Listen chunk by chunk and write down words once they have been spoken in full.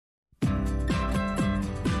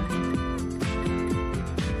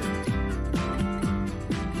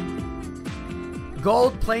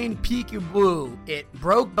Gold plain peekaboo. It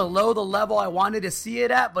broke below the level I wanted to see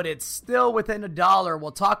it at, but it's still within $1.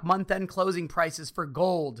 We'll talk month-end closing prices for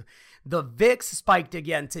gold. The VIX spiked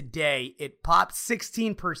again today. It popped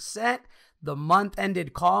 16%. The month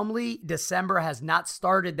ended calmly. December has not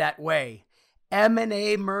started that way.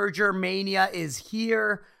 M&A merger mania is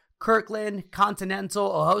here. Kirkland,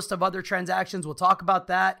 Continental, a host of other transactions. We'll talk about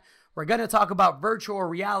that. We're going to talk about virtual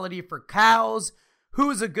reality for cows.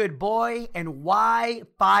 Who's a good boy, and why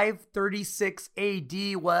 536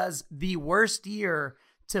 AD was the worst year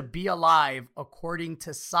to be alive, according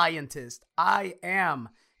to scientists. I am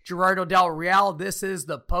Gerardo Del Real. This is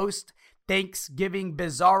the post-Thanksgiving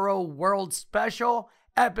Bizarro World Special,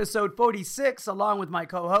 episode 46, along with my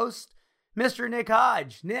co-host, Mr. Nick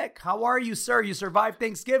Hodge. Nick, how are you, sir? You survived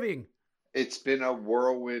Thanksgiving. It's been a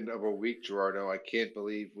whirlwind of a week, Gerardo. I can't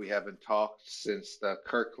believe we haven't talked since the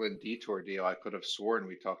Kirkland Detour deal. I could have sworn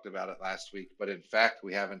we talked about it last week, but in fact,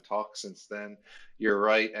 we haven't talked since then. You're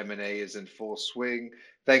right, M&A is in full swing.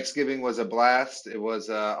 Thanksgiving was a blast. It was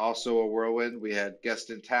also a whirlwind. We had guests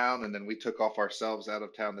in town, and then we took off ourselves out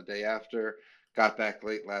of town the day after, got back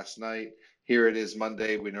late last night. Here it is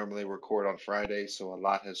Monday. We normally record on Friday, so a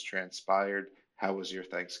lot has transpired. How was your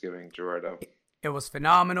Thanksgiving, Gerardo? It was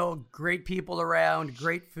phenomenal. Great people around,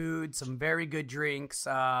 great food, some very good drinks.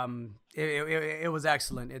 It was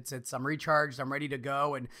excellent. I'm recharged. I'm ready to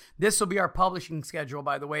go. And this will be our publishing schedule,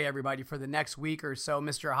 by the way, everybody, for the next week or so.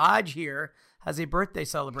 Mr. Hodge here has a birthday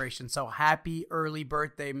celebration. So happy early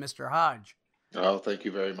birthday, Mr. Hodge. Oh, thank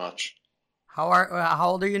you very much. How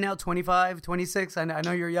old are you now? 25, 26? I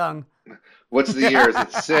know you're young. What's the year? Is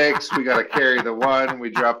it 6? We got to carry the 1. We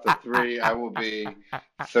dropped the 3. I will be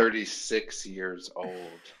 36 years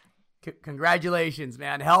old. Congratulations,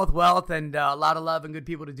 man. Health, wealth, and a lot of love and good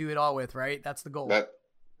people to do it all with, right? That's the goal.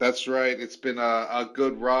 That's right. It's been a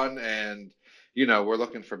good run, and, we're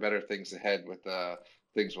looking for better things ahead with the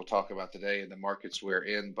things we'll talk about today and the markets we're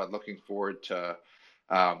in, but looking forward to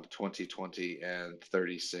 2020 and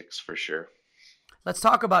 36 for sure. Let's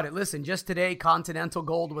talk about it. Listen, just today, Continental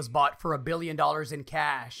Gold was bought for $1 billion in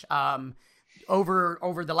cash.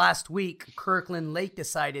 Over the last week, Kirkland Lake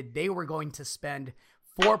decided they were going to spend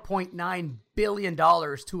 $4.9 billion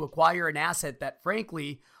to acquire an asset that,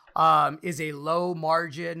 frankly, is a low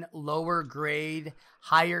margin, lower grade,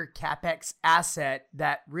 higher CapEx asset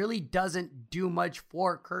that really doesn't do much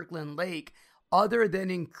for Kirkland Lake other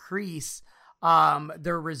than increase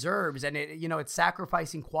their reserves, and it's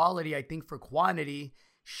sacrificing quality, I think, for quantity.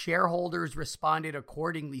 Shareholders responded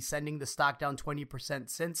accordingly, sending the stock down 20%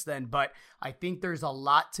 since then. But I think there's a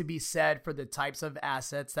lot to be said for the types of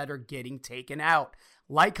assets that are getting taken out,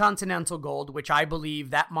 like Continental Gold, which I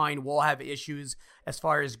believe that mine will have issues as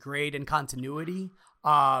far as grade and continuity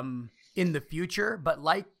in the future. But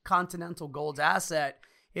like Continental Gold's asset,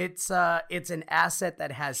 it's an asset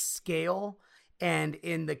that has scale. And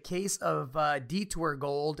in the case of Detour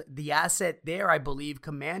Gold, the asset there, I believe,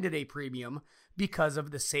 commanded a premium because of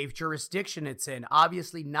the safe jurisdiction it's in.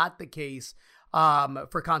 Obviously not the case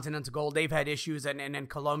for Continental Gold. They've had issues, and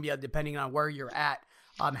Colombia, depending on where you're at,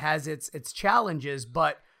 has its challenges.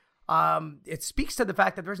 But it speaks to the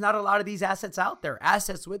fact that there's not a lot of these assets out there.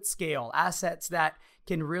 Assets with scale, assets that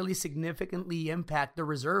can really significantly impact the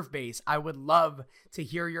reserve base. I would love to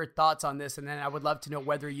hear your thoughts on this, and then I would love to know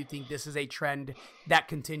whether you think this is a trend that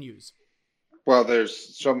continues. Well,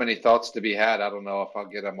 there's so many thoughts to be had. I don't know if I'll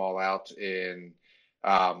get them all out in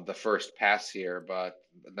the first pass here, but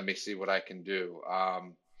let me see what I can do.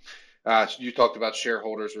 You talked about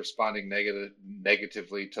shareholders responding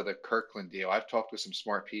negatively to the Kirkland deal. I've talked with some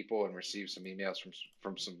smart people and received some emails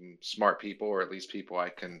from some smart people, or at least people I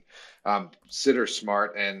can consider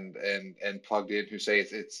smart and plugged in, who say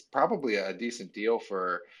it's probably a decent deal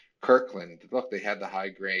for Kirkland. Look, they had the high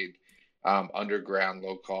grade underground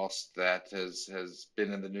low cost that has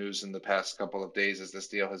been in the news in the past couple of days as this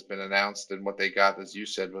deal has been announced, and what they got, as you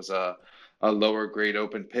said, was a lower grade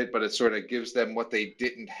open pit, but it sort of gives them what they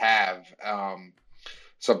didn't have,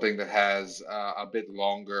 something that has a bit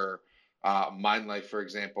longer mine life, for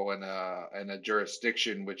example, in a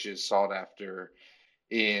jurisdiction which is sought after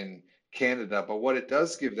in Canada. But what it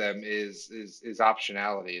does give them is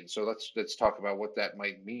optionality, and so let's talk about what that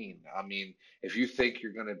might mean. I mean, if you think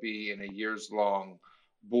you're going to be in a years long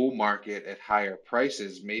bull market at higher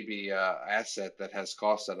prices, maybe an asset that has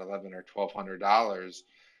cost at $1,100 or $1,200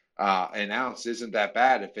 an ounce isn't that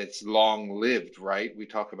bad if it's long lived, right? We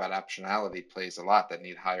talk about optionality plays a lot that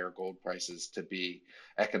need higher gold prices to be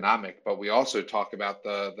economic, but we also talk about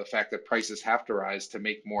the fact that prices have to rise to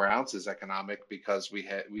make more ounces economic, because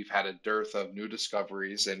we've had a dearth of new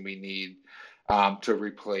discoveries, and we need to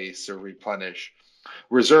replace or replenish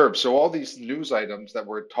Reserve. So all these news items that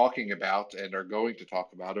we're talking about and are going to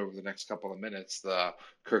talk about over the next couple of minutes, the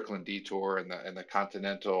Kirkland detour and the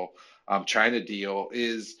Continental China deal,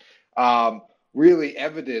 is um, really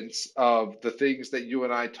evidence of the things that you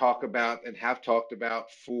and I talk about and have talked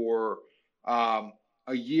about for um,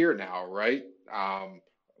 a year now, right?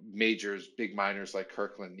 Majors, big miners like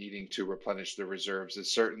Kirkland needing to replenish their reserves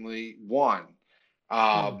is certainly one. Hmm.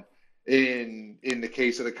 Um, in the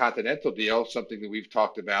case of the Continental deal, something that we've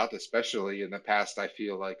talked about, especially in the past, I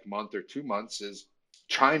feel like month or 2 months, is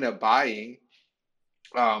China buying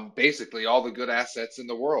basically all the good assets in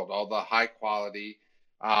the world, all the high quality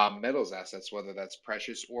metals assets, whether that's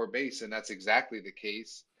precious or base. And that's exactly the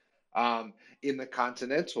case in the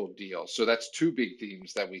Continental deal. So that's two big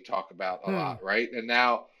themes that we talk about a Hmm. lot, right? And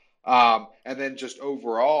now, and then just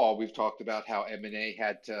overall, we've talked about how M&A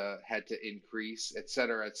had to increase, et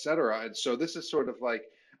cetera, et cetera. And so this is sort of like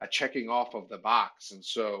a checking off of the box. And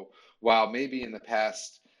so while maybe in the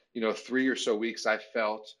past, 3 or so weeks, I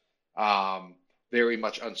felt um, very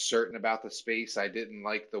much uncertain about the space. I didn't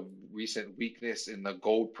like the recent weakness in the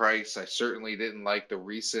gold price. I certainly didn't like the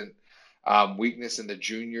recent weakness in the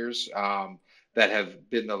juniors that have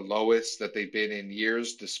been the lowest that they've been in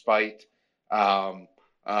years, despite um,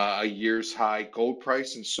 a year's high gold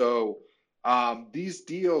price. And so these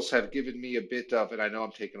deals have given me a bit of, and I know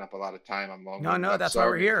I'm taking up a lot of time. I'm No, long-winded. no, I'm that's why we're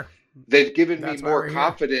sorry. here. They've given me That's why more we're here.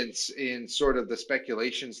 confidence in sort of the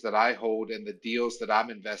speculations that I hold and the deals that I'm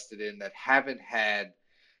invested in that haven't had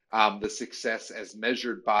the success as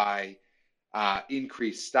measured by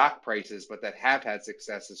increased stock prices, but that have had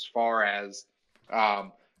success as far as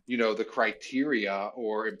um, the criteria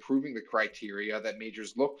or improving the criteria that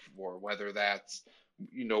majors look for, whether that's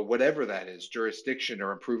whatever that is, jurisdiction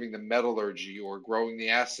or improving the metallurgy or growing the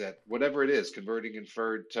asset, whatever it is, converting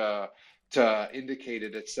inferred to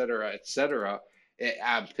indicated, et cetera, et cetera.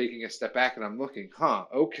 I'm taking a step back and I'm looking,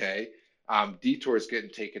 okay. Detour is getting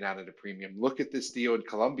taken out at a premium. Look at this deal in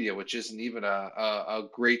Colombia, which isn't even a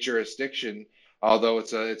great jurisdiction, although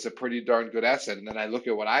it's a pretty darn good asset. And then I look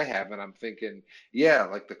at what I have, and I'm thinking, yeah,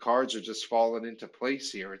 like the cards are just falling into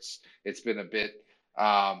place here. It's been a bit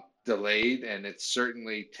delayed, and it's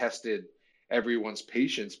certainly tested everyone's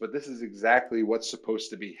patience. But this is exactly what's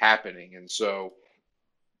supposed to be happening, and so.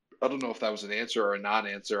 I don't know if that was an answer or a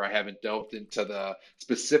non-answer. I haven't delved into the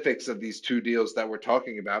specifics of these two deals that we're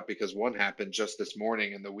talking about because one happened just this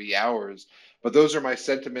morning in the wee hours. But those are my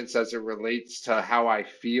sentiments as it relates to how I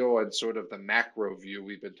feel and sort of the macro view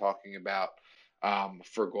we've been talking about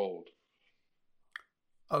for gold.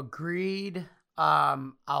 Agreed.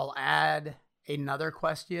 I'll add another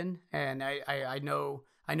question, and I know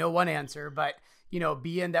one answer, but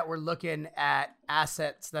being that we're looking at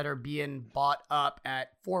assets that are being bought up at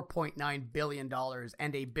 $4.9 billion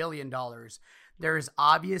and $1 billion, there's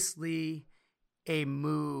obviously a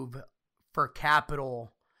move for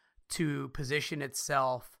capital to position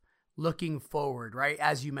itself looking forward, right?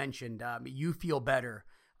 As you mentioned, you feel better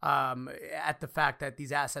at the fact that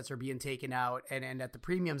these assets are being taken out and that the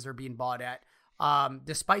premiums are being bought at,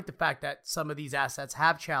 despite the fact that some of these assets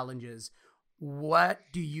have challenges. What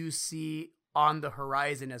do you see on the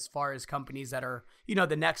horizon as far as companies that are,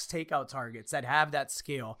 the next takeout targets that have that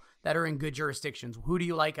scale, that are in good jurisdictions? Who do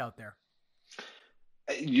you like out there?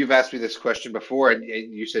 You've asked me this question before, and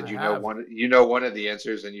you said I have. one of the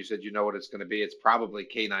answers, and you said you know what it's going to be. It's probably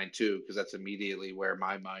K92 because that's immediately where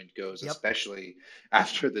my mind goes, Yep. especially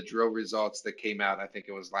after the drill results that came out. I think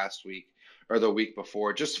it was last week or the week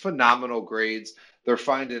before. Just phenomenal grades. They're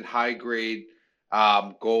finding high grade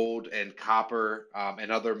gold and copper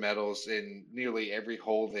and other metals in nearly every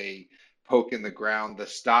hole they poke in the ground. The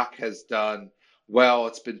stock has done well.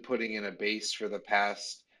 It's been putting in a base for the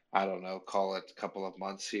past, I don't know, call it a couple of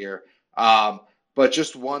months here. But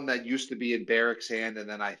just one that used to be in Barrick's hand, and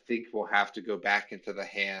then I think will have to go back into the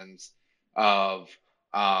hands of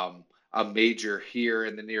a major here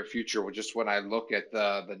in the near future. Just when I look at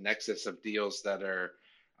the nexus of deals that are,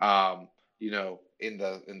 in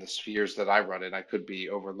the spheres that I run in, I could be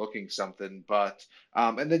overlooking something. But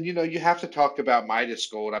and then you have to talk about Midas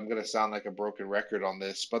Gold. I'm going to sound like a broken record on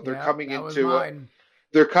this, but they're Yep. coming That was into a mine.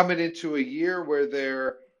 they're coming into a year where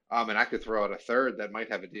they're and I could throw out a third that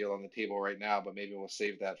might have a deal on the table right now, but maybe we'll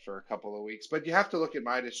save that for a couple of weeks. But you have to look at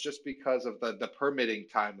Midas just because of the permitting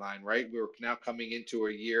timeline, right? We're now coming into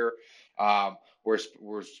a year where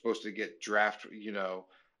we're supposed to get draft,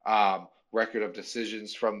 record of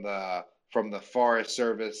decisions from the Forest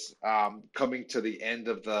Service, coming to the end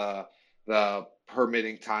of the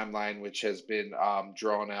permitting timeline, which has been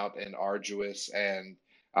drawn out and arduous, and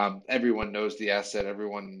everyone knows the asset.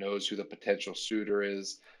 Everyone knows who the potential suitor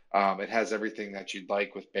is. It has everything that you'd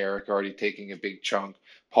like with Barrick already taking a big chunk,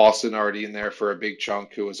 Paulson already in there for a big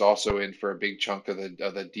chunk, who was also in for a big chunk of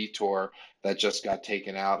the detour that just got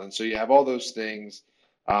taken out. And so you have all those things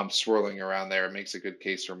swirling around there. It makes a good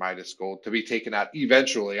case for Midas Gold to be taken out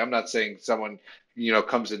eventually. I'm not saying someone,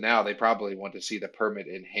 comes in now. They probably want to see the permit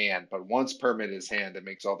in hand, but once permit is hand, it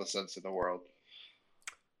makes all the sense in the world.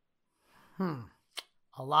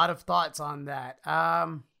 A lot of thoughts on that.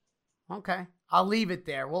 Okay. I'll leave it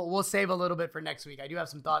there. We'll save a little bit for next week. I do have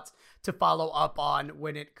some thoughts to follow up on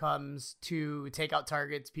when it comes to takeout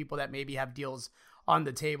targets, people that maybe have deals on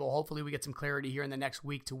the table. Hopefully we get some clarity here in the next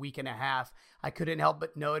week to week and a half. I couldn't help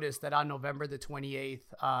but notice that on November the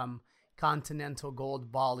 28th, Continental Gold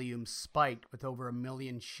volume spiked with over 1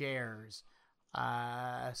 million shares.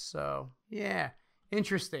 So yeah,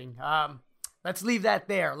 interesting. Let's leave that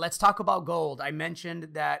there. Let's talk about gold. I mentioned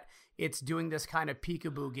that it's doing this kind of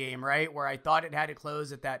peekaboo game, right? Where I thought it had to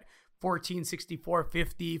close at that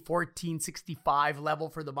 1464.50, 1465 level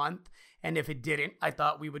for the month. And if it didn't, I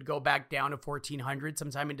thought we would go back down to 1400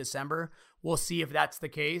 sometime in December. We'll see if that's the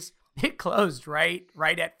case. It closed right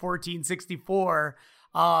at 1464.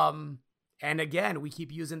 And again, we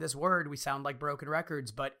keep using this word. We sound like broken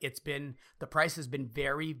records, but the price has been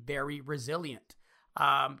very, very resilient.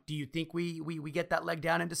 Do you think we get that leg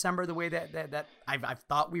down in December the way that I've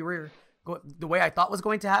thought the way I thought was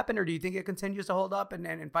going to happen, or do you think it continues to hold up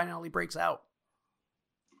and finally breaks out?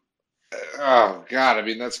 Oh God, I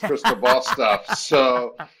mean that's crystal ball stuff.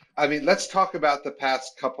 So, I mean, let's talk about the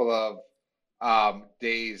past couple of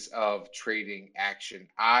days of trading action.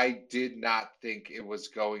 I did not think it was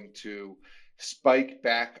going to spike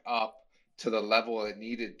back up to the level it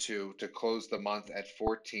needed to close the month at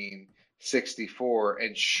 1464.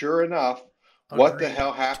 And sure enough, what the Agreed.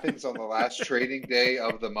 hell happens on the last trading day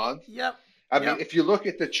of the month? Yep. I mean, Yep. if you look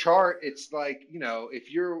at the chart, it's like,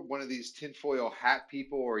 if you're one of these tinfoil hat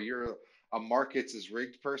people or you're a markets is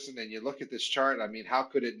rigged person and you look at this chart, I mean, how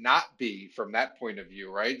could it not be from that point of view,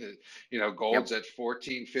 right? Gold's Yep. at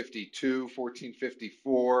 1452,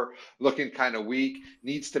 1454, looking kind of weak,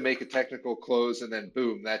 needs to make a technical close, and then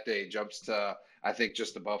boom, that day jumps to, I think,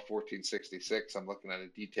 just above 1466. I'm looking at a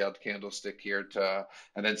detailed candlestick here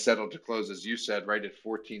and then settled to close, as you said, right at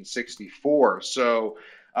 1464. So,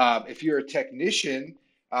 if you're a technician,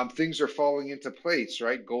 things are falling into place,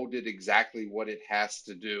 right? Gold did exactly what it has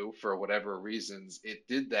to do for whatever reasons. It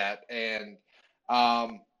did that. And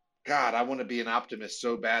God, I want to be an optimist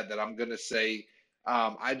so bad that I'm going to say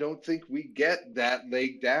I don't think we get that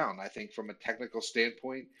leg down. I think from a technical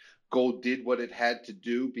standpoint, gold did what it had to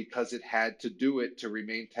do because it had to do it to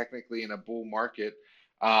remain technically in a bull market,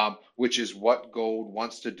 which is what gold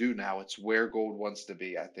wants to do now. It's where gold wants to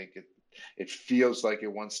be. I think it feels like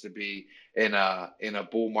it wants to be in a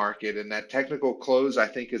bull market, and that technical close I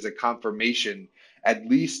think is a confirmation, at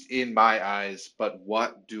least in my eyes. But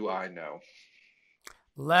what do I know?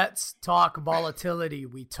 Let's talk volatility.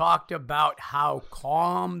 We talked about how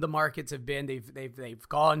calm the markets have been. They've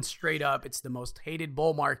gone straight up. It's the most hated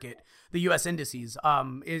bull market. The U.S. indices.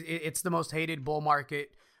 It's the most hated bull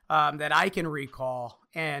market that I can recall.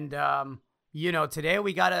 And today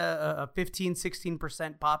we got a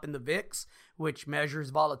 15-16% pop in the VIX, which measures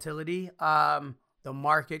volatility. The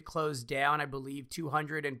market closed down, I believe,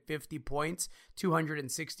 250 points,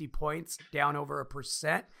 260 points, down over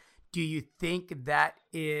 1%. Do you think that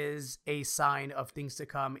is a sign of things to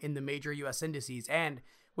come in the major U.S. indices? And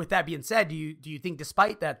with that being said, do you think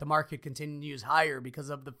despite that, the market continues higher because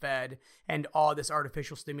of the Fed and all this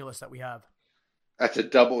artificial stimulus that we have? That's a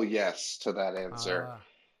double yes to that answer.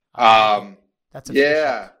 I like it. Um, That's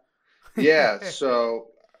efficient. yeah, yeah. So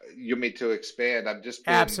you need to expand.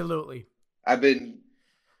 Absolutely. I've been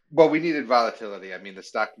Well, we needed volatility. I mean, the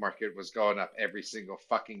stock market was going up every single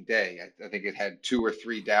fucking day. I think it had 2 or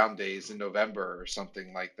 3 down days in November or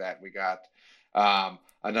something like that. We got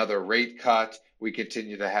another rate cut. We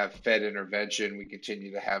continue to have Fed intervention. We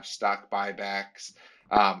continue to have stock buybacks,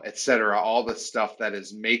 et cetera. All the stuff that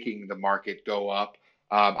is making the market go up.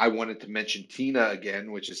 I wanted to mention TINA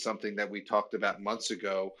again, which is something that we talked about months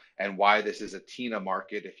ago, and why this is a TINA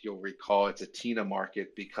market. If you'll recall, it's a TINA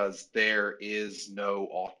market because there is no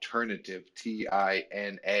alternative, TINA.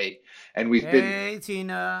 And Hey,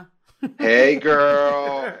 Tina. hey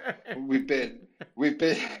girl, we've been, we've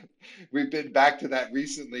been, we've been back to that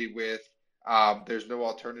recently with there's no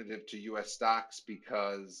alternative to U.S. stocks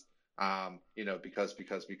because,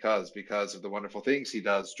 because of the wonderful things he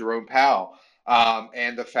does, Jerome Powell.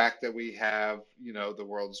 And the fact that we have, the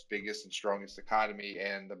world's biggest and strongest economy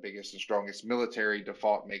and the biggest and strongest military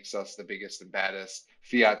default makes us the biggest and baddest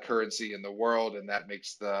fiat currency in the world, and that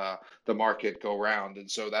makes the market go round. And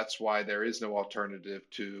so that's why there is no alternative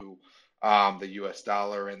to the U.S.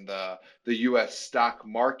 dollar and the U.S. stock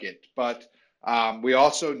market. But we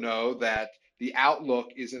also know that the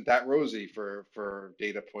outlook isn't that rosy for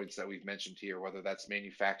data points that we've mentioned here, whether that's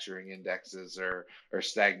manufacturing indexes or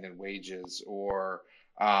stagnant wages or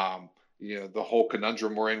um, the whole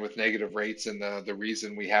conundrum we're in with negative rates and the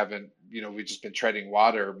reason we haven't, we've just been treading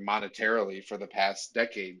water monetarily for the past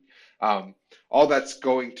decade. Um, all that's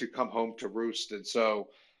going to come home to roost. And so,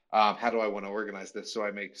 how do I want to organize this so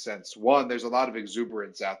I make sense? One, there's a lot of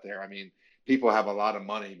exuberance out there. I mean, people have a lot of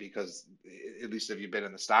money because, at least if you've been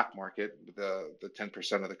in the stock market, the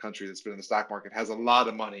 10% of the country that's been in the stock market has a lot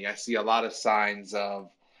of money. I see a lot of signs of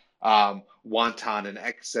wanton and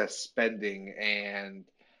excess spending, and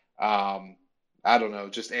I don't know,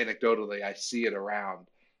 just anecdotally, I see it around.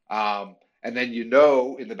 And then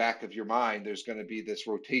in the back of your mind, there's going to be this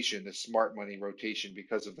rotation, this smart money rotation,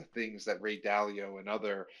 because of the things that Ray Dalio and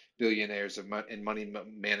other billionaires and money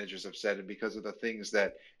managers have said, and because of the things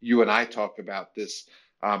that you and I talk about, this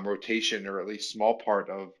rotation, or at least small part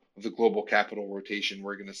of the global capital rotation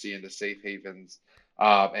we're going to see into safe havens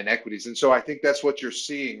and equities. And so I think that's what you're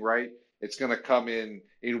seeing, right? It's going to come in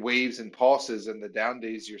waves and pulses, and the down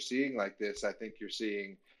days you're seeing like this, I think you're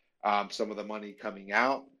seeing some of the money coming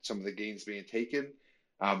out, some of the gains being taken,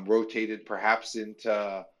 rotated perhaps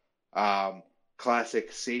into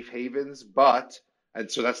classic safe havens. And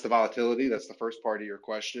so that's the volatility. That's the first part of your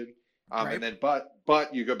question. Right. And then,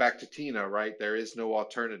 but you go back to Tina, right? There is no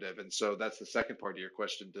alternative. And so that's the second part of your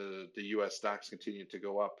question. Do the U.S. stocks continue to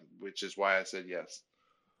go up, which is why I said yes.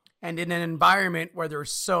 And in an environment where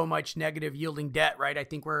there's so much negative yielding debt, right? I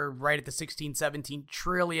think we're right at the 16, $17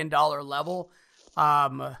 trillion level.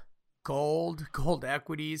 Um, gold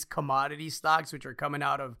equities, commodity stocks, which are coming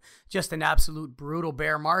out of just an absolute brutal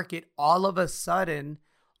bear market, all of a sudden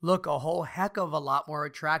look a whole heck of a lot more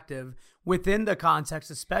attractive within the context,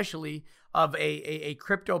 especially of a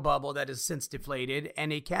crypto bubble that has since deflated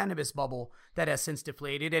and a cannabis bubble that has since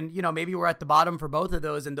deflated. And, maybe we're at the bottom for both of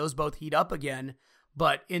those and those both heat up again.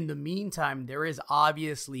 But in the meantime, there is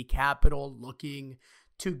obviously capital looking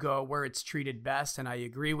to go where it's treated best. And I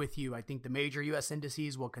agree with you. I think the major U.S.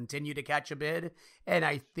 indices will continue to catch a bid. And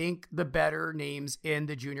I think the better names in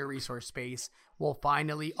the junior resource space will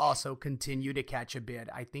finally also continue to catch a bid.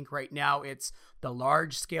 I think right now it's the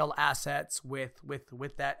large scale assets with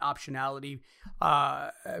that optionality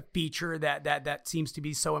feature that seems to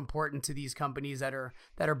be so important to these companies that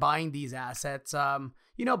are buying these assets.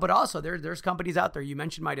 But also there's companies out there. You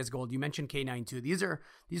mentioned Midas Gold, you mentioned K92.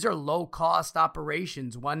 These are low cost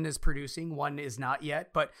operations. One is producing, one is not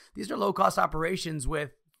yet, but these are low cost operations with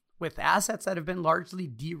assets that have been largely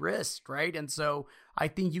de-risked, right? And so I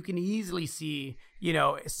think you can easily see,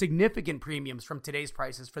 significant premiums from today's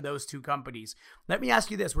prices for those two companies. Let me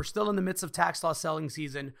ask you this. We're still in the midst of tax law selling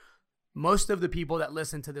season. Most of the people that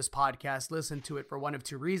listen to this podcast listen to it for one of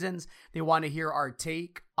two reasons. They want to hear our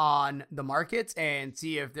take on the markets and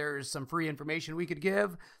see if there's some free information we could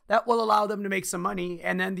give that will allow them to make some money.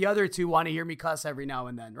 And then the other two want to hear me cuss every now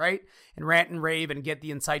and then, right? And rant and rave and get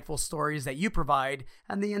the insightful stories that you provide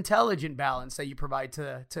and the intelligent balance that you provide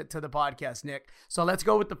to the podcast, Nick. So let's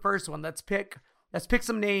go with the first one. Let's pick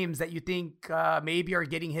some names that you think maybe are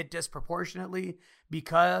getting hit disproportionately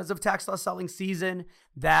because of tax loss selling season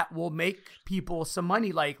that will make people some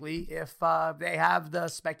money likely if they have the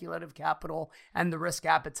speculative capital and the risk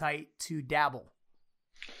appetite to dabble.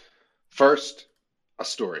 First, a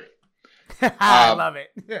story. I love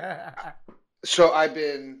it. So I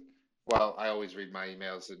always read my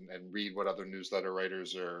emails and read what other newsletter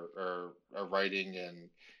writers are writing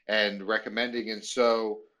and recommending. And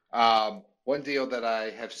so, one deal that I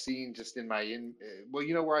have seen just in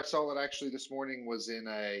where I saw it actually this morning was in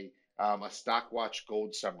a Stockwatch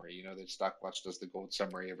gold summary. That Stockwatch does the gold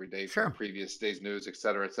summary every day for the Sure. previous day's news, et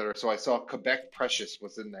cetera, et cetera. So I saw Quebec Precious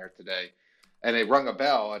was in there today, and it rung a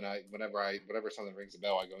bell. And whenever something rings a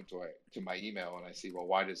bell, I go to my email and I see, well,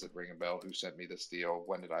 why does it ring a bell? Who sent me this deal?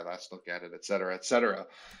 When did I last look at it? Et cetera, et cetera.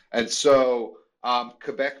 And so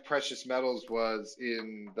Quebec Precious Metals was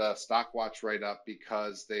in the Stockwatch write-up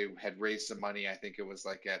because they had raised some money. I think it was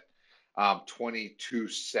like at 22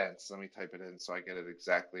 cents. Let me type it in so I get it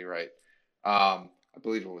exactly right. I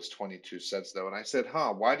believe it was 22 cents though. And I said,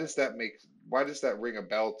 why does that ring a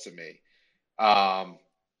bell to me? And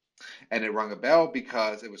it rung a bell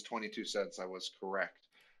because it was 22 cents. I was correct.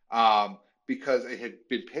 because it had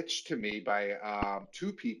been pitched to me by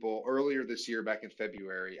two people earlier this year, back in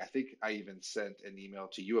February. I think I even sent an email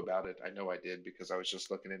to you about it. I know I did because I was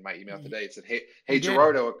just looking in my email Y- today. It said, "Hey, You hey, did.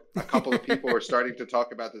 Gerardo, a couple of people are starting to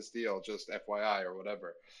talk about this deal, just FYI or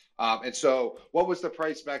whatever." And so, what was the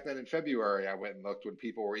price back then in February? I went and looked when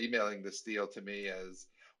people were emailing this deal to me as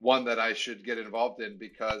one that I should get involved in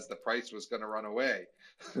because the price was going to run away.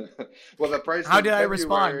 Well, the price How in did I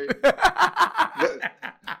respond? February, the,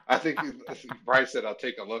 I think Bryce said, "I'll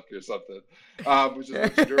take a look" or something, which is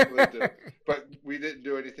what you normally do. But we didn't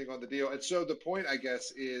do anything on the deal. And so the point, I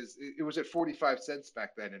guess, is it was at 45 cents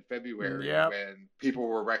back then in February Yep. when people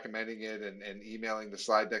were recommending it and emailing the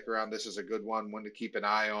slide deck around. This is a good one to keep an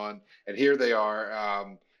eye on. And here they are,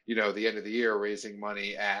 the end of the year raising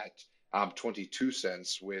money at 22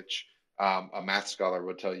 cents, which a math scholar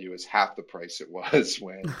would tell you is half the price it was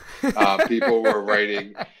when people were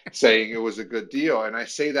writing saying it was a good deal. And I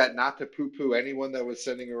say that not to poo-poo anyone that was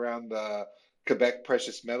sending around the Quebec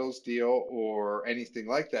precious metals deal or anything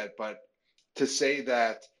like that, but to say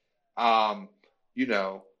that, um, you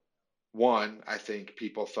know, one, I think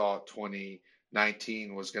people thought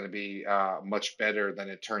 2019 was going to be much better than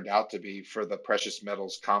it turned out to be for the precious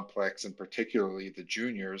metals complex and particularly the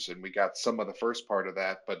juniors. And we got some of the first part of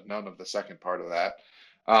that, but none of the second part of that.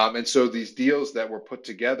 And so these deals that were put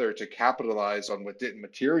together to capitalize on what didn't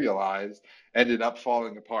materialize ended up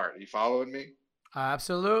falling apart. Are you following me?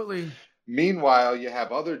 Absolutely. Meanwhile, you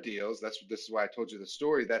have other deals. This is why I told you the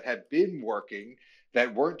story that had been working,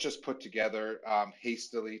 that weren't just put together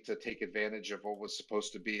hastily to take advantage of what was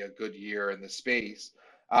supposed to be a good year in the space,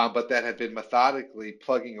 but that had been methodically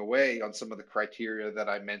plugging away on some of the criteria that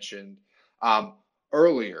I mentioned um,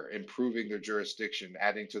 earlier, improving their jurisdiction,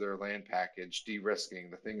 adding to their land package, de-risking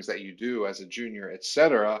the things that you do as a junior, et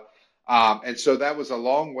cetera. And so that was a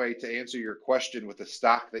long way to answer your question with the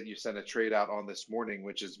stock that you sent a trade out on this morning,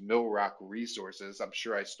 which is Millrock Resources. I'm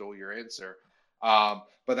sure I stole your answer.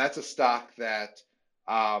 But that's a stock that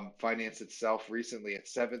financed itself recently at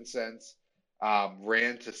 7 cents,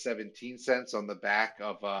 ran to 17 cents on the back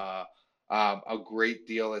of a great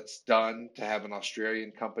deal it's done to have an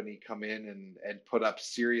Australian company come in and put up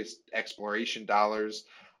serious exploration dollars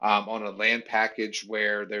on a land package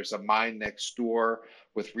where there's a mine next door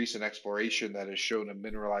with recent exploration that has shown a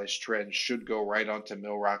mineralized trend should go right onto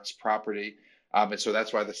Millrock's property. And so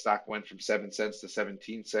that's why the stock went from 7 cents to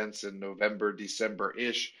 17 cents in November, December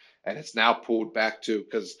ish. And it's now pulled back to,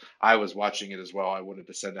 because I was watching it as well. I wanted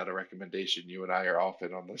to send out a recommendation. You and I are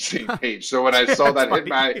often on the same page. So when I saw That's that hit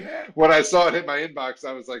funny. my when I saw it hit my inbox,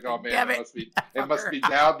 I was like, oh man, Damn it. it must Fucker. be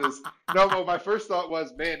down this. No, well, my first thought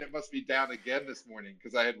was, man, it must be down again this morning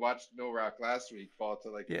because I had watched Millrock last week fall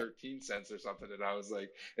to like Yeah. 13 cents or something, and I was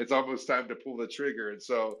like, it's almost time to pull the trigger. And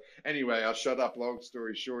so anyway, I'll shut up. Long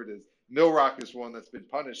story short is Millrock is one that's been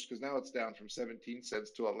punished because now it's down from 17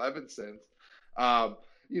 cents to 11 cents. Um,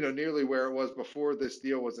 nearly where it was before this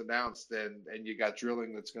deal was announced, and you got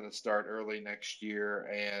drilling that's going to start early next year,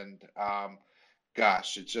 and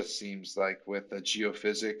gosh, it just seems like with the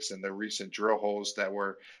geophysics and the recent drill holes that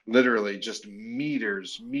were literally just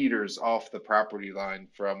meters off the property line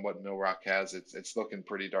from what Millrock has, it's looking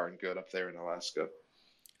pretty darn good up there in Alaska.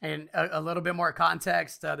 And a little bit more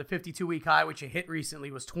context, the 52-week high, which it hit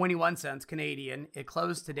recently, was 21 cents Canadian. It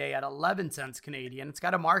closed today at 11 cents Canadian. It's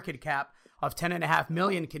got a market cap of 10.5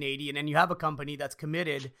 million Canadian, and you have a company that's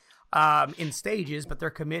committed in stages, but they're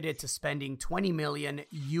committed to spending 20 million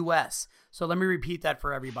US. So let me repeat that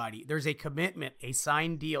for everybody. There's a commitment, a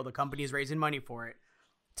signed deal. The company is raising money for it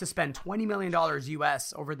to spend $20 million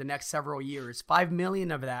US over the next several years. 5 million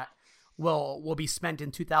of that will be spent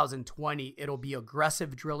in 2020. It'll be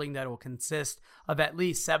aggressive drilling that will consist of at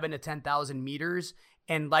least 7 to 10,000 meters.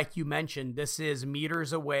 And like you mentioned, this is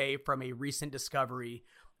meters away from a recent discovery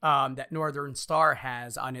that Northern Star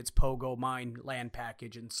has on its Pogo mine land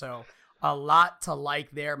package. And so a lot to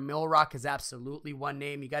like there. Millrock is absolutely one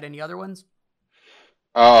name. You got any other ones?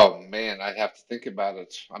 Oh man, I'd have to think about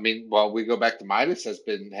it. I mean, well, we go back to Midas has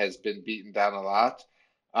been beaten down a lot.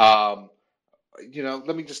 Um,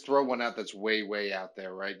 let me just throw one out that's way out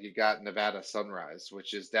there, right? You got Nevada Sunrise,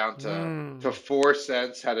 which is down to Mm. 4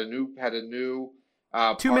 cents. Had a new $2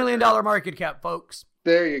 million partner. market cap, folks.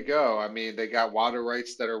 There you go. I mean, they got water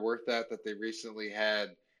rights that are worth that they recently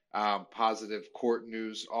had positive court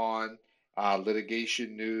news on,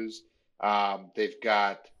 litigation news. They've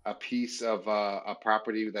got a piece of a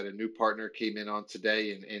property that a new partner came in on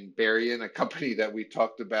today in Berrien, a company that we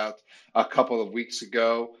talked about a couple of weeks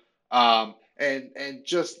ago. And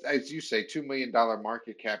just as you say, $2 million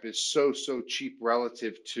market cap is so cheap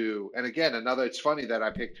relative to. And again, another. It's funny that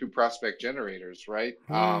I picked two prospect generators, right?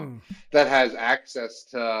 Hmm. That has access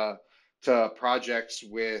to projects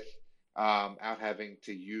with out having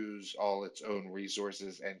to use all its own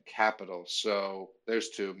resources and capital. So there's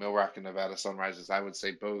two, Millrock and Nevada Sunrises. I would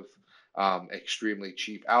say both extremely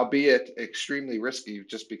cheap, albeit extremely risky,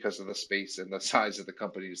 just because of the space and the size of the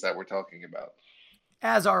companies that we're talking about.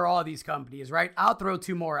 As are all these companies, right? I'll throw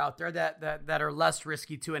two more out there that are less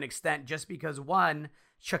risky to an extent, just because one,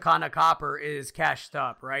 Chakana Copper is cashed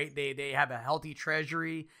up, right? They have a healthy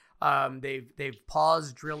treasury. They've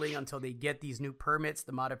paused drilling until they get these new permits,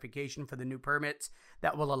 the modification for the new permits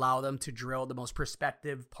that will allow them to drill the most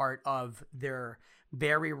prospective part of their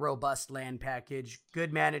very robust land package.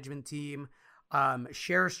 Good management team.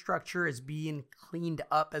 Share structure is being cleaned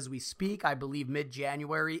up as we speak. I believe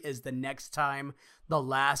mid-January is the next time the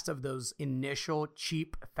last of those initial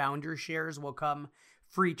cheap founder shares will come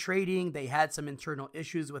free trading. They had some internal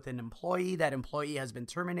issues with an employee. That employee has been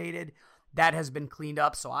terminated. That has been cleaned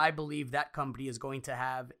up. So I believe that company is going to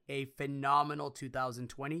have a phenomenal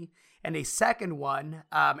 2020. And a second one,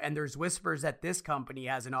 and there's whispers that this company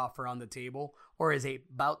has an offer on the table or is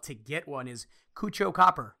about to get one, is Cucho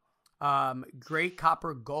Copper. Great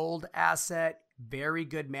copper gold asset, very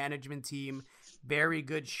good management team, very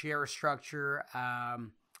good share structure.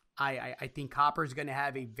 I think copper is going to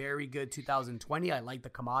have a very good 2020. I like the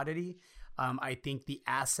commodity. I think the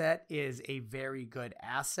asset is a very good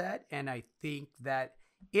asset, and I think that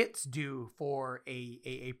it's due for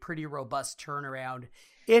a pretty robust turnaround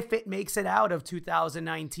if it makes it out of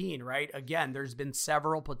 2019, right? Again, there's been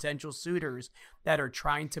several potential suitors that are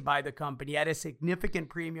trying to buy the company at a significant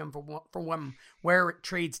premium from where it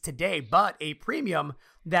trades today, but a premium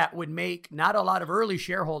that would make not a lot of early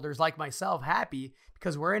shareholders like myself happy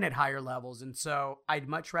because we're in at higher levels. And so I'd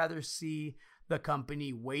much rather see the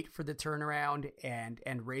company wait for the turnaround and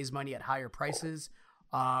raise money at higher prices.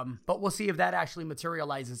 But we'll see if that actually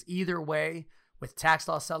materializes. Either way, with tax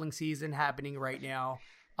law selling season happening right now,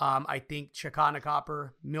 I think Chakana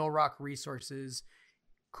Copper, Millrock Resources,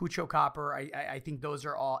 Cucho Copper, I think those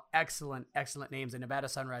are all excellent names. And Nevada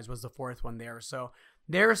Sunrise was the fourth one there. So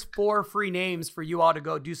there's 4 free names for you all to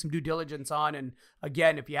go do some due diligence on. And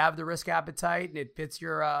again, if you have the risk appetite and it fits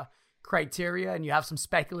your criteria and you have some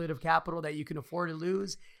speculative capital that you can afford to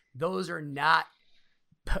lose, those are not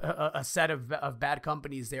a set of bad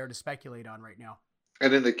companies there to speculate on right now.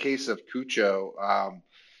 And in the case of Cucho,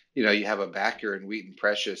 you have a backer in Wheaton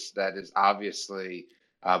Precious that is obviously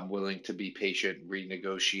willing to be patient,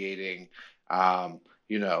 renegotiating, um,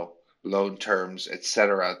 you know, loan terms, et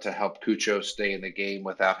cetera, to help Cucho stay in the game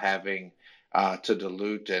without having to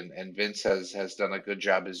dilute. And Vince has done a good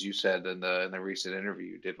job, as you said in the recent interview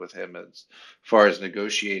you did with him, as far as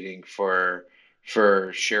negotiating for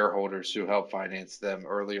shareholders who help finance them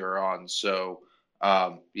earlier on. So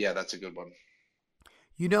yeah, that's a good one.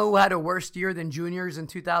 You know who had a worse year than juniors in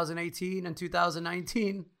 2018 and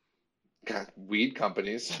 2019? God, weed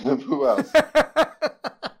companies. Who else?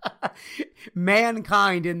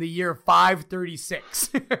 Mankind in the year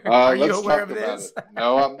 536. Are you Let's aware talk of about this? it.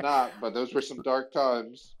 No, I'm not, but those were some dark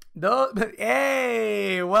times.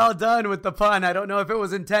 Hey, well done with the pun. I don't know if it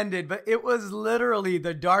was intended, but it was literally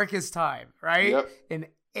the darkest time, right? Yep. In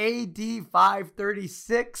AD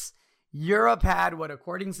 536, Europe had what,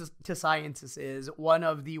 according to scientists, is one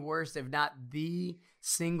of the worst, if not the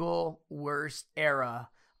single worst era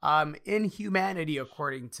in humanity,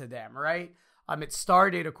 according to them, right? It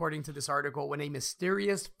started, according to this article, when a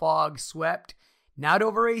mysterious fog swept not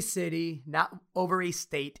over a city, not over a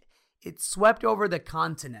state, it swept over the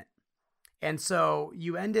continent. And so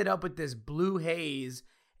you ended up with this blue haze,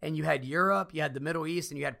 and you had Europe, you had the Middle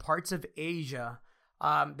East, and you had parts of Asia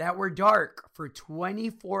that were dark for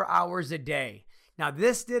 24 hours a day. Now,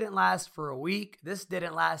 this didn't last for a week. This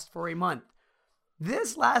didn't last for a month.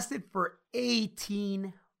 This lasted for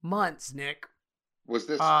 18 months, Nick. Was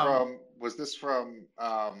this from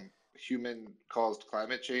human caused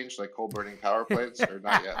climate change, like coal burning power plants, or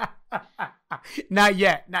not yet? Not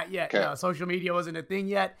yet. Okay. No, social media wasn't a thing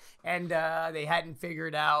yet, and they hadn't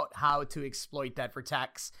figured out how to exploit that for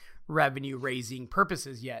tax revenue raising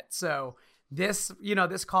purposes yet. So this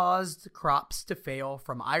caused crops to fail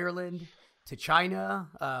from Ireland to China.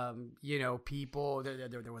 People,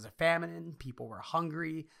 there was a famine. People were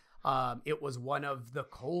hungry. It was one of the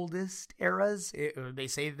coldest eras. They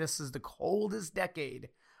say this is the coldest decade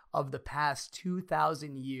of the past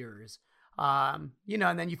 2,000 years. And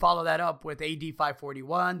then you follow that up with AD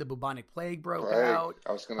 541, the bubonic plague broke Plague. out.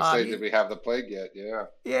 I was going to Um, say, did we have the plague yet? Yeah.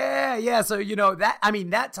 yeah, yeah. So,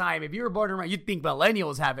 that time, if you were born around, you'd think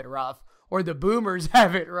millennials have it rough or the boomers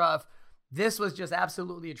have it rough. This was just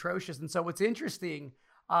absolutely atrocious. And so, what's interesting,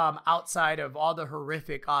 outside of all the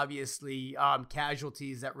horrific, obviously,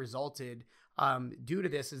 casualties that resulted due to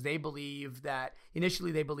this, is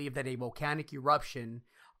initially they believe that a volcanic eruption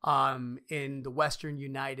in the western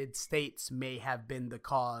United States may have been the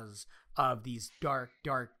cause of these dark,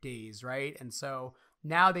 dark days, right? And so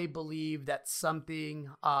now they believe that something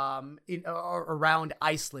around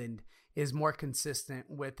Iceland is more consistent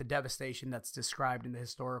with the devastation that's described in the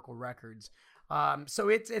historical records. So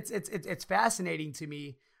it's fascinating to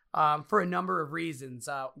me for a number of reasons.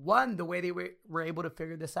 One, the way they were able to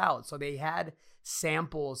figure this out. So they had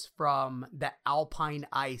samples from the alpine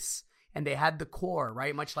ice, and they had the core,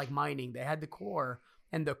 right? Much like mining, they had the core,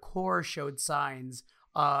 and the core showed signs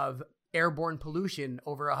of airborne pollution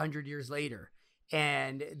over 100 years later.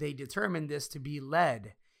 And they determined this to be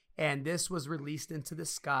lead. And this was released into the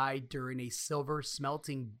sky during a silver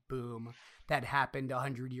smelting boom that happened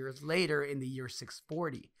 100 years later in the year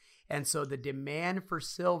 640. And so the demand for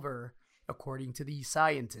silver, according to the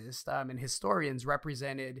scientists and historians,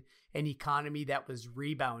 represented an economy that was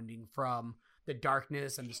rebounding from the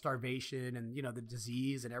darkness and the starvation and, the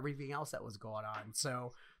disease and everything else that was going on.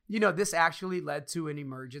 So, this actually led to an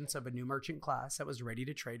emergence of a new merchant class that was ready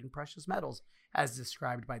to trade in precious metals, as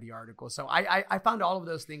described by the article. So I found all of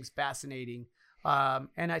those things fascinating.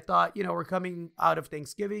 And I thought, we're coming out of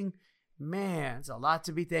Thanksgiving. Man, it's a lot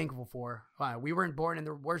to be thankful for. We weren't born in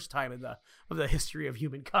the worst time of the history of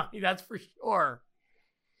humankind. That's for sure.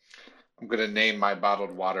 I'm going to name my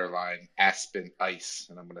bottled water line Aspen Ice,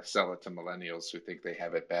 and I'm going to sell it to millennials who think they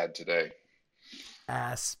have it bad today.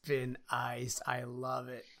 Aspen Ice. I love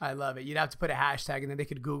it. I love it. You'd have to put a hashtag and then they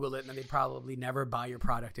could Google it and then they'd probably never buy your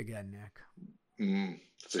product again, Nick.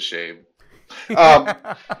 It's a shame. Um,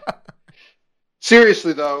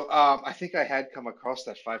 Seriously though, I think I had come across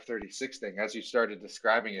that 536 thing as you started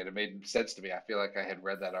describing it. It made sense to me. I feel like I had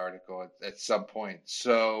read that article at some point.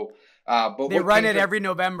 So, but They what run came it to every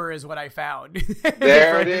November is what I found.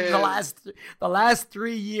 there it The last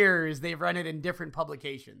 3 years they've run it in different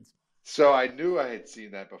publications. So I knew I had seen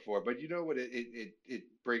that before, but you know what it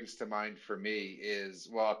brings to mind for me is,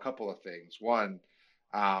 well, a couple of things. One,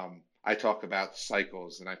 I talk about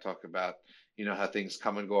cycles and I talk about, how things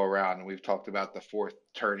come and go around. And we've talked about the fourth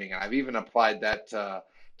turning. And I've even applied that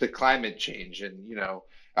to climate change. And,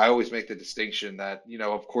 I always make the distinction that,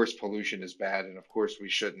 of course, pollution is bad. And of course, we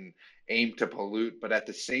shouldn't aim to pollute. But at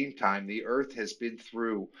the same time, the earth has been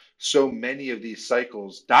through so many of these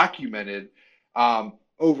cycles documented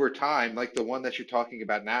over time, like the one that you're talking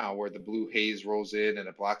about now, where the blue haze rolls in and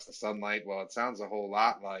it blocks the sunlight. Well, it sounds a whole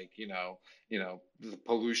lot like, the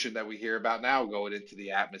pollution that we hear about now going into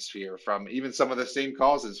the atmosphere from even some of the same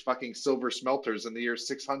causes, fucking silver smelters in the year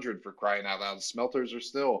 600, for crying out loud. Smelters are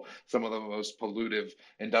still some of the most pollutive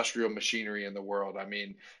industrial machinery in the world. I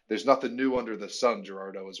mean, there's nothing new under the sun,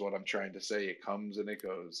 Gerardo, is what I'm trying to say. It comes and it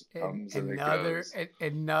goes, comes and it goes.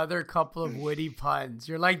 Another couple of witty puns.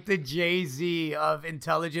 You're like the Jay-Z of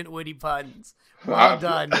intelligent witty puns. Well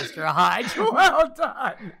done, Mr. Hodge. Well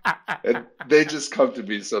done. And they just come to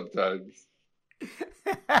me sometimes.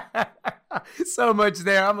 So much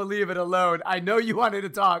there. I'm gonna leave it alone. I know you wanted to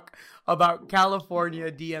talk about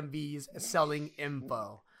California DMVs selling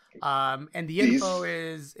info, and the info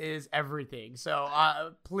is everything. So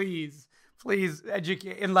please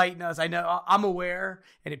enlighten us. I know I'm aware,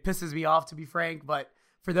 and it pisses me off, to be frank. But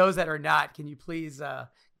for those that are not, can you please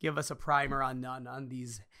give us a primer on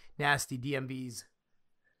these nasty DMVs?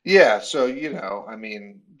 Yeah, so I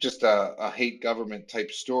mean, just a hate government type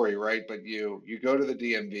story, right? But you go to the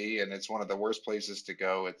DMV and it's one of the worst places to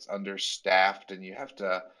go. It's understaffed and you have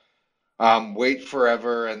to wait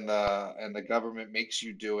forever, and the government makes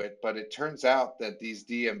you do it. But it turns out that these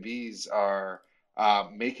DMVs are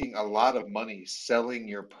making a lot of money selling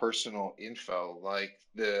your personal info. Like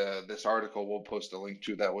this article we'll post a link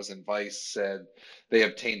to that was in Vice said they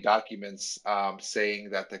obtained documents saying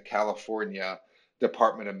that the California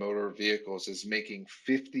Department of Motor Vehicles is making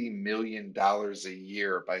 $50 million a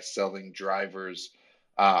year by selling drivers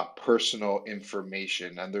personal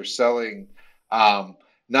information, and they're selling um,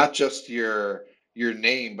 not just your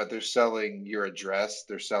name, but they're selling your address,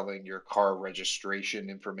 they're selling your car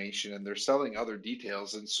registration information, and they're selling other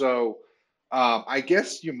details. And so I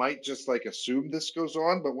guess you might just like assume this goes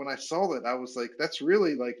on, but when I saw that, I was like, that's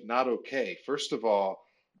really like not okay. First of all,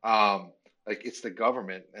 like it's the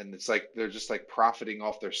government, and it's like they're just like profiting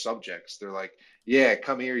off their subjects. They're like yeah,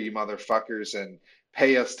 come here, you motherfuckers, and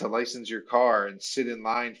pay us to license your car and sit in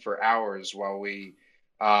line for hours while we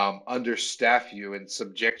understaff you and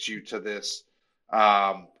subject you to this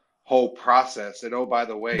whole process. And oh, by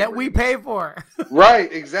the way, that we're we gonna pay for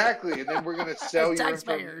right, exactly. And then we're gonna as sell your info,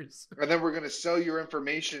 taxpayers. and then we're gonna sell your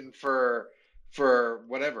information for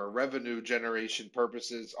whatever revenue generation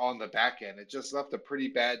purposes on the back end. It just left a pretty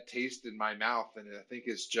bad taste in my mouth, and I think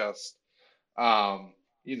it's just um,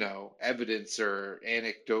 evidence or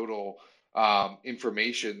anecdotal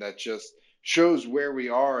information that just shows where we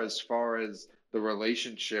are as far as the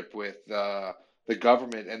relationship with the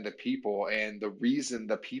government and the people, and the reason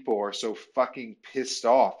the people are so fucking pissed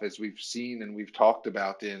off, as we've seen and we've talked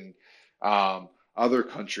about in other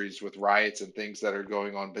countries with riots and things that are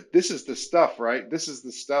going on. But this is the stuff, right? This is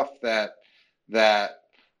the stuff that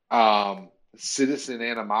citizen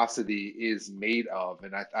animosity is made of.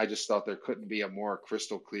 And I just thought there couldn't be a more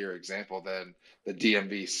crystal clear example than the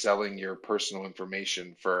DMV selling your personal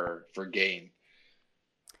information for gain.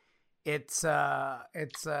 It's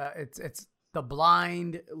the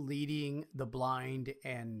blind leading the blind,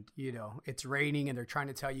 and it's raining and they're trying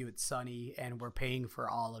to tell you it's sunny and we're paying for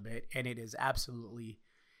all of it, and it is absolutely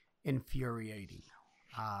infuriating.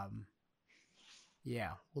 Um, yeah,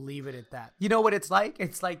 we'll leave it at that. You know what it's like?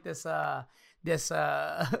 It's like this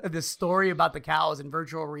story about the cows in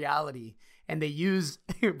virtual reality, and they use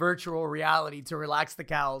virtual reality to relax the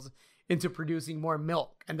cows into producing more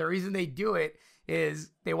milk. And the reason they do it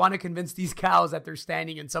is they want to convince these cows that they're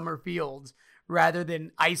standing in summer fields rather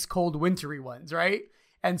than ice cold wintry ones, right?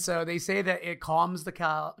 And so they say that it calms the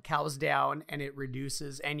cows down and it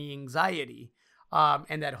reduces any anxiety,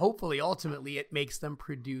 and that hopefully ultimately it makes them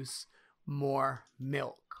produce more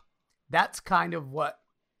milk. That's kind of what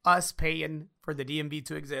us paying for the DMV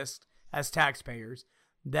to exist as taxpayers,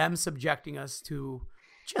 them subjecting us to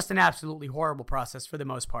just an absolutely horrible process for the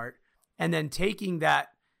most part, and then taking that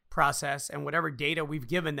process and whatever data we've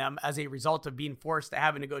given them as a result of being forced to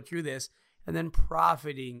having to go through this, and then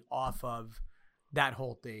profiting off of that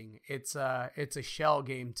whole thing. It's a shell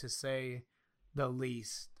game, to say the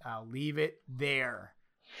least. I'll leave it there.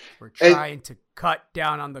 We're trying to cut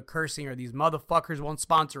down on the cursing, or these motherfuckers won't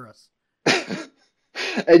sponsor us.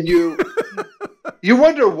 And you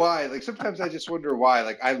wonder why. Like, sometimes I just wonder why.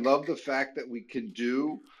 Like, I love the fact that we can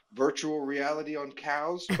do virtual reality on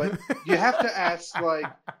cows, but you have to ask, like,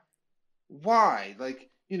 why? Like,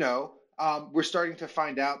 we're starting to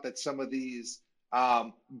find out that some of these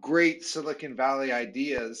great Silicon Valley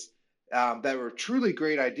ideas, that were truly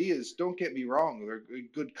great ideas, don't get me wrong, they're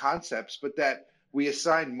good concepts, but that we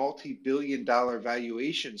assign multi-billion dollar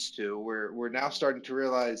valuations to, we're now starting to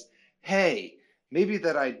realize, hey, maybe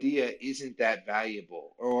that idea isn't that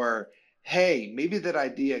valuable, or hey, maybe that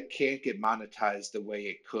idea can't get monetized the way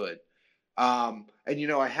it could. And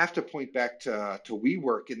I have to point back to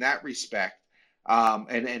WeWork in that respect,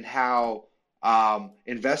 and how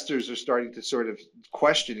investors are starting to sort of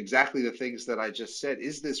question exactly the things that I just said.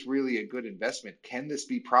 Is this really a good investment? Can this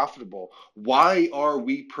be profitable? Why are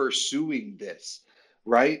we pursuing this?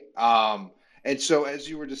 Right? And so, as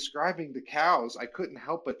you were describing the cows, I couldn't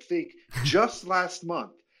help but think, just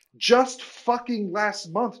fucking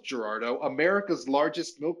last month, Gerardo, America's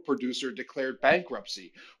largest milk producer declared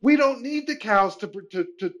bankruptcy. We don't need the cows to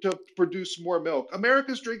produce more milk.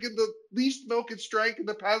 America's drinking the least milk it's drank in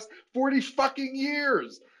the past 40 fucking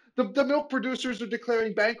years. The milk producers are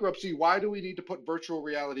declaring bankruptcy. Why do we need to put virtual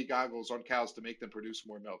reality goggles on cows to make them produce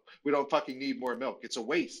more milk? We don't fucking need more milk. It's a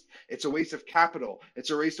waste. It's a waste of capital.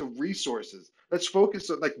 It's a waste of resources. Let's focus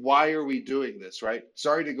on, like, why are we doing this, right?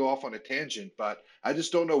 Sorry to go off on a tangent, but I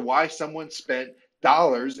just don't know why someone spent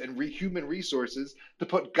dollars and human resources to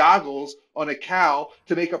put goggles on a cow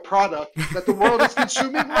to make a product that the world is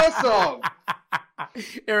consuming less of.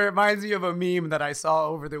 It reminds me of a meme that I saw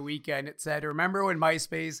over the weekend. It said, remember when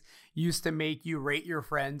MySpace used to make you rate your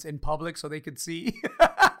friends in public so they could see?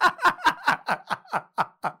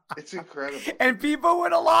 It's incredible. And people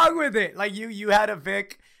went along with it. Like, you had to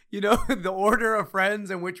pick, the order of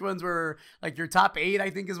friends and which ones were like your top 8,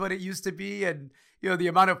 I think is what it used to be. And, the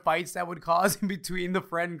amount of fights that would cause in between the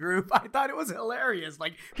friend group. I thought it was hilarious.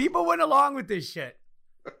 Like, people went along with this shit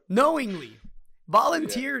knowingly,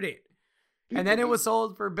 volunteered it. And then it was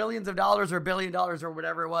sold for billions of dollars or $1 billion or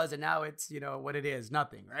whatever it was. And now it's, what it is,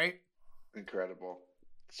 nothing, right? Incredible.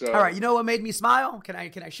 So, all right. You know what made me smile? Can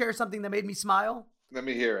I share something that made me smile? Let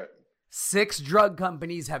me hear it. 6 drug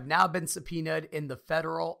companies have now been subpoenaed in the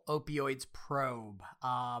federal opioids probe,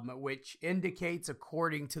 which indicates,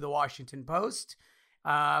 according to the Washington Post,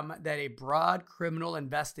 that a broad criminal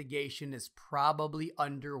investigation is probably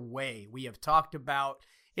underway. We have talked about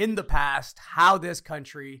in the past how this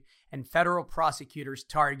country and federal prosecutors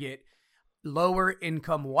target lower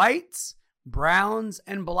income whites, browns,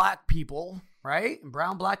 and black people, right?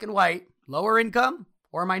 Brown, black, and white, lower income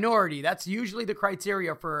or minority. That's usually the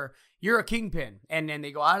criteria for you're a kingpin. And then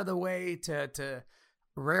they go out of the way to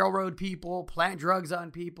railroad people, plant drugs on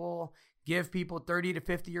people, give people 30 to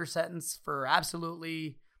 50-year sentence for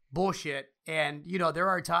absolutely bullshit. And, there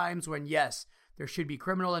are times when, yes, there should be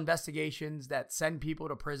criminal investigations that send people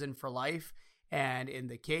to prison for life. And in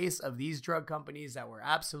the case of these drug companies that were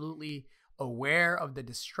absolutely aware of the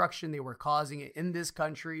destruction they were causing in this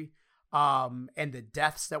country, and the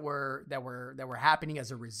deaths that were happening as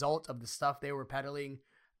a result of the stuff they were peddling,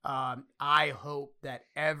 I hope that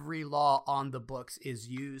every law on the books is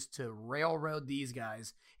used to railroad these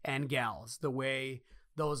guys and gals the way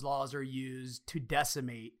those laws are used to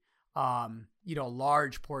decimate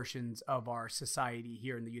large portions of our society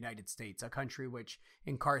here in the United States, a country which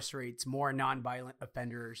incarcerates more nonviolent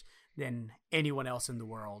offenders than anyone else in the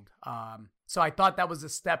world. So I thought that was a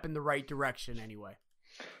step in the right direction anyway.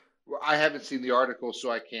 Well, I haven't seen the article,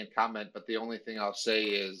 so I can't comment, but the only thing I'll say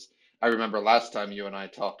is I remember last time you and I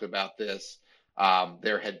talked about this,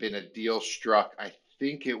 there had been a deal struck, I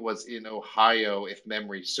think it was in Ohio, if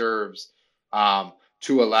memory serves,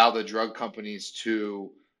 to allow the drug companies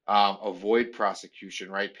to avoid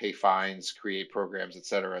prosecution, right? Pay fines, create programs, et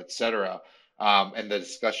cetera, et cetera. And the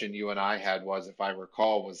discussion you and I had was, if I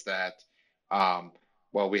recall, was that,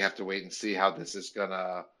 well, we have to wait and see how this is going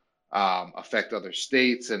to affect other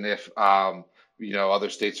states, and if other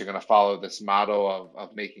states are going to follow this model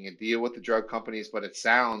of making a deal with the drug companies. But it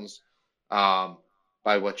sounds,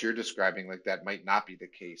 by what you're describing, like that might not be the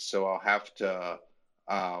case. So I'll have to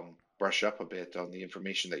brush up a bit on the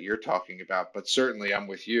information that you're talking about. But certainly, I'm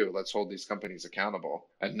with you. Let's hold these companies accountable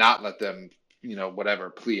and not let them, whatever,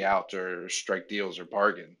 plea out or strike deals or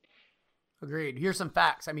bargain. Agreed. Here's some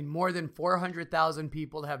facts. I mean, more than 400,000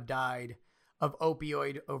 people have died of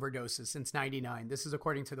opioid overdoses since 99. This is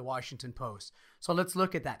according to the Washington Post. So let's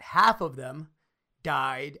look at that. Half of them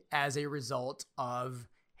died as a result of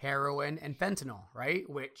heroin and fentanyl, right?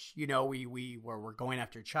 Which, we're going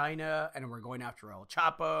after China, and we're going after El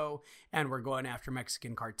Chapo, and we're going after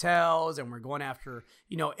Mexican cartels, and we're going after,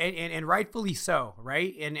 and rightfully so,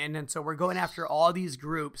 right? And so we're going after all these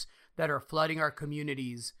groups that are flooding our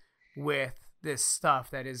communities with this stuff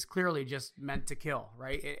that is clearly just meant to kill,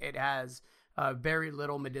 right? It has very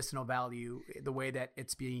little medicinal value the way that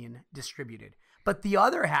it's being distributed. But the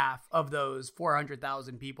other half of those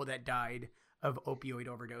 400,000 people that died of opioid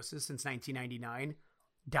overdoses since 1999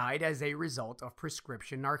 died as a result of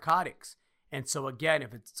prescription narcotics. And so again,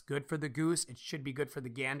 if it's good for the goose, it should be good for the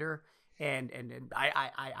gander. And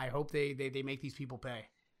I hope they make these people pay.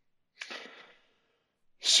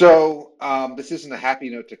 So this isn't a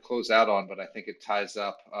happy note to close out on, but I think it ties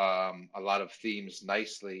up a lot of themes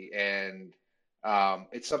nicely. And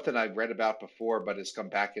it's something I've read about before, but has come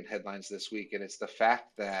back in headlines this week. And it's the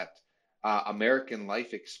fact that American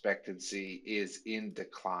life expectancy is in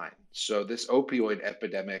decline. So this opioid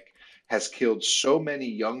epidemic has killed so many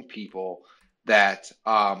young people that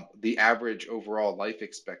the average overall life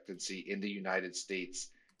expectancy in the United States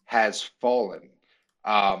has fallen.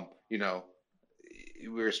 You know,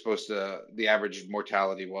 we were supposed to, the average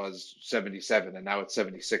mortality was 77 and now it's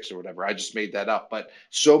 76 or whatever. I just made that up. But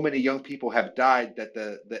so many young people have died that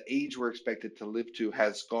the age we're expected to live to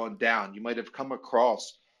has gone down. You might have come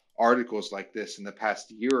across articles like this in the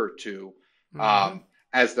past year or two, Mm-hmm.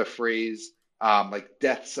 as the phrase like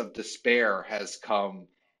deaths of despair has come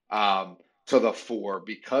to the fore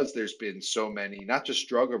because there's been so many, not just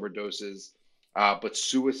drug overdoses, but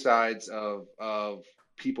suicides of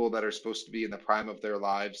people that are supposed to be in the prime of their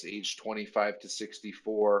lives, age 25 to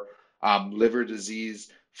 64, liver disease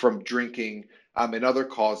from drinking, and other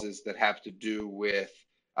causes that have to do with,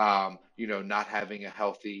 not having a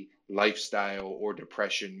healthy lifestyle or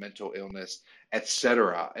depression, mental illness,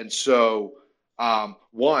 etc. And so,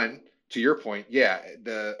 one, to your point, yeah,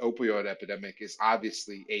 the opioid epidemic is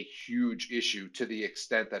obviously a huge issue to the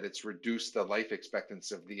extent that it's reduced the life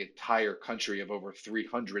expectancy of the entire country of over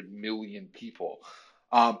 300 million people.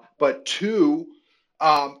 But two,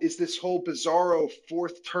 is this whole bizarro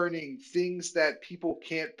fourth turning things that people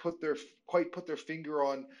can't quite put their finger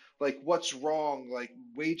on, like what's wrong, like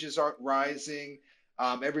wages aren't rising.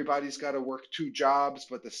 Everybody's got to work two jobs,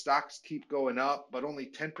 but the stocks keep going up, but only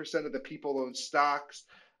 10% of the people own stocks.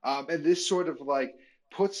 And this sort of like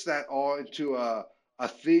puts that all into a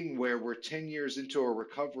thing where we're 10 years into a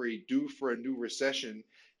recovery due for a new recession.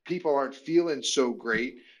 People aren't feeling so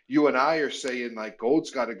great. You and I are saying like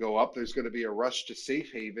gold's got to go up. There's going to be a rush to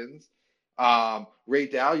safe havens. Ray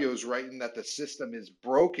Dalio's writing that the system is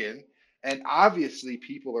broken. And obviously,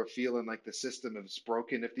 people are feeling like the system is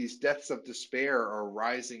broken if these deaths of despair are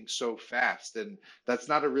rising so fast. And that's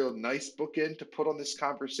not a real nice bookend to put on this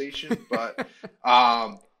conversation. But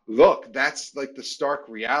look, that's like the stark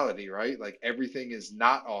reality, right? Like everything is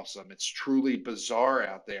not awesome. It's truly bizarre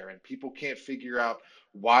out there, and people can't figure out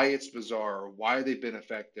why it's bizarre or why they've been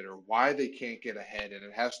affected or why they can't get ahead. And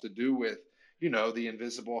it has to do with the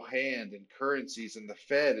invisible hand and currencies and the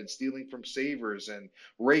Fed and stealing from savers and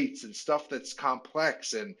rates and stuff that's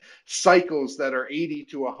complex and cycles that are 80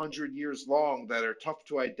 to 100 years long that are tough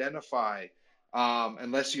to identify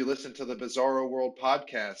unless you listen to the Bizarro World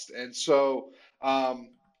podcast. And so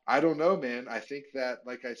I don't know, man. I think that,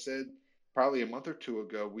 like I said, probably a month or two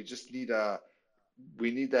ago, we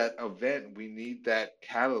need that event. We need that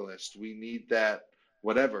catalyst. We need that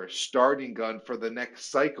whatever starting gun for the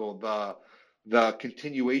next cycle. The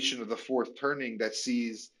continuation of the fourth turning that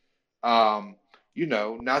sees, not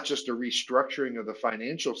just a restructuring of the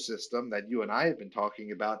financial system that you and I have been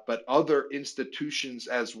talking about, but other institutions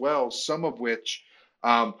as well, some of which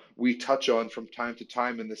we touch on from time to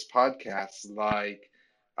time in this podcast, like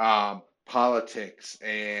politics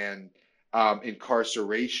and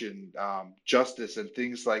incarceration, justice, and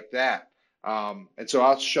things like that. And so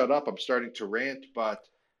I'll shut up. I'm starting to rant, but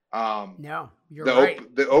No, you're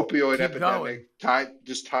right. the opioid Keep going. epidemic,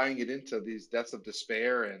 just tying it into these deaths of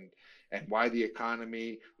despair and why the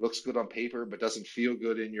economy looks good on paper but doesn't feel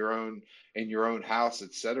good in your own house,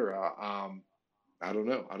 etc. I don't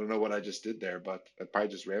know. I don't know what I just did there, but I probably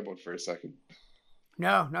just rambled for a second.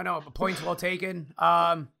 No. Points well taken.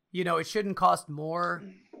 It shouldn't cost more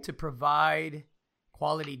to provide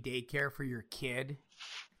quality daycare for your kid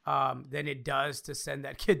than it does to send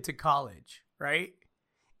that kid to college, right?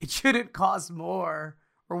 It shouldn't cost more,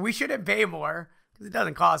 or we shouldn't pay more because it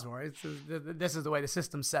doesn't cost more. This is the way the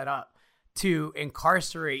system's set up to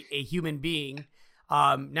incarcerate a human being.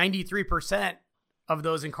 93% of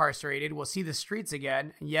those incarcerated will see the streets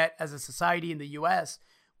again. And yet, as a society in the U.S.,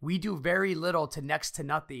 we do very little to next to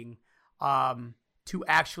nothing to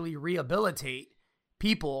actually rehabilitate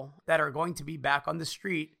people that are going to be back on the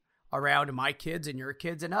street around my kids and your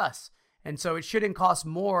kids and us. And so it shouldn't cost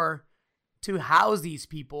more to house these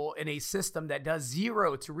people in a system that does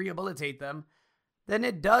zero to rehabilitate them than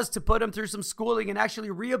it does to put them through some schooling and actually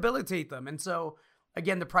rehabilitate them. And so,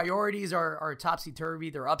 again, the priorities are topsy-turvy.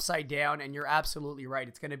 They're upside down, and you're absolutely right.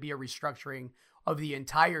 It's going to be a restructuring of the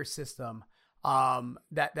entire system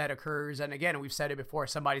that occurs. And again, we've said it before,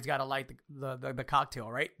 somebody's got to light the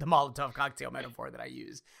cocktail, right? The Molotov cocktail metaphor that I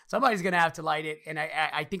use. Somebody's going to have to light it. And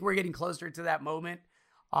I think we're getting closer to that moment.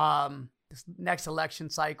 This next election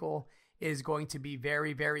cycle is going to be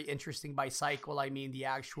very, very interesting. By cycle, I mean the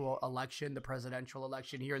actual election, the presidential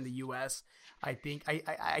election here in the U.S. I think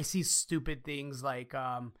I see stupid things like,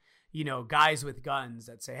 guys with guns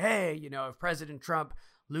that say, hey, if President Trump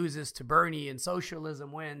loses to Bernie and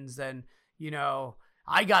socialism wins, then,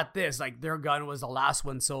 I got this. Like, their gun was the last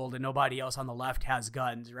one sold and nobody else on the left has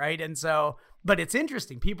guns, right? And so, but it's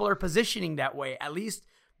interesting. People are positioning that way. At least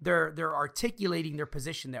they're articulating their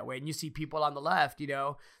position that way. And you see people on the left,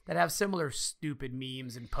 that have similar stupid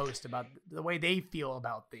memes and posts about the way they feel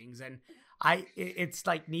about things. And it's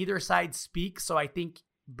like neither side speaks. So I think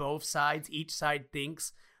both sides, each side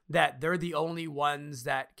thinks that they're the only ones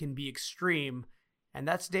that can be extreme. And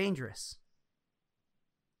that's dangerous.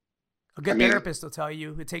 A good therapist will tell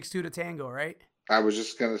you it takes two to tango, right? I was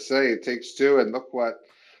just going to say it takes two, and look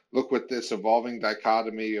what this evolving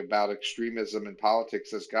dichotomy about extremism in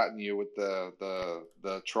politics has gotten you with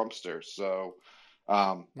the Trumpsters. So,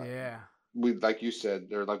 yeah, we like you said,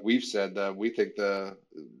 or like we've said, we think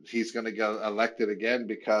he's going to get elected again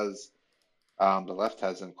because the left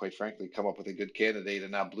hasn't, quite frankly, come up with a good candidate,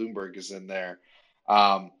 and now Bloomberg is in there.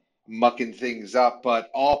 Mucking things up,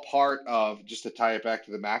 but all part of, just to tie it back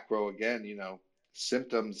to the macro again,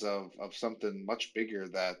 symptoms of something much bigger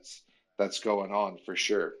that's going on for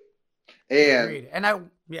sure. And agreed. And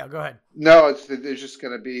go ahead. no, there's just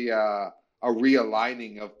going to be a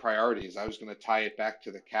realigning of priorities. I was going to tie it back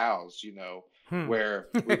to the cows, where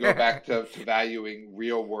we go back to valuing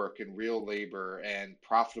real work and real labor and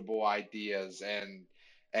profitable ideas and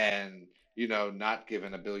not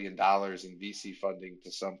giving $1 billion in VC funding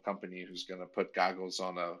to some company who's going to put goggles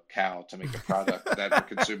on a cow to make a product that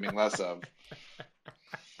we're consuming less of.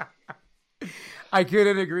 I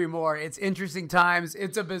couldn't agree more. It's interesting times.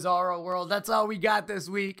 It's a bizarro world. That's all we got this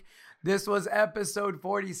week. This was episode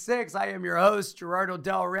 46. I am your host, Gerardo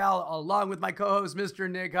Del Real, along with my co-host, Mr.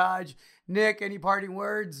 Nick Hodge. Nick, any parting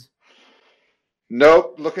words?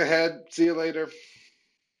 Nope. Look ahead. See you later.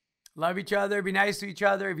 Love each other. Be nice to each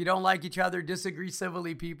other. If you don't like each other, disagree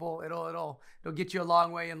civilly, people. It'll get you a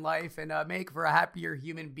long way in life and make for a happier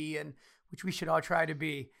human being, which we should all try to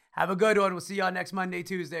be. Have a good one. We'll see y'all next Monday,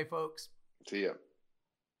 Tuesday, folks. See ya.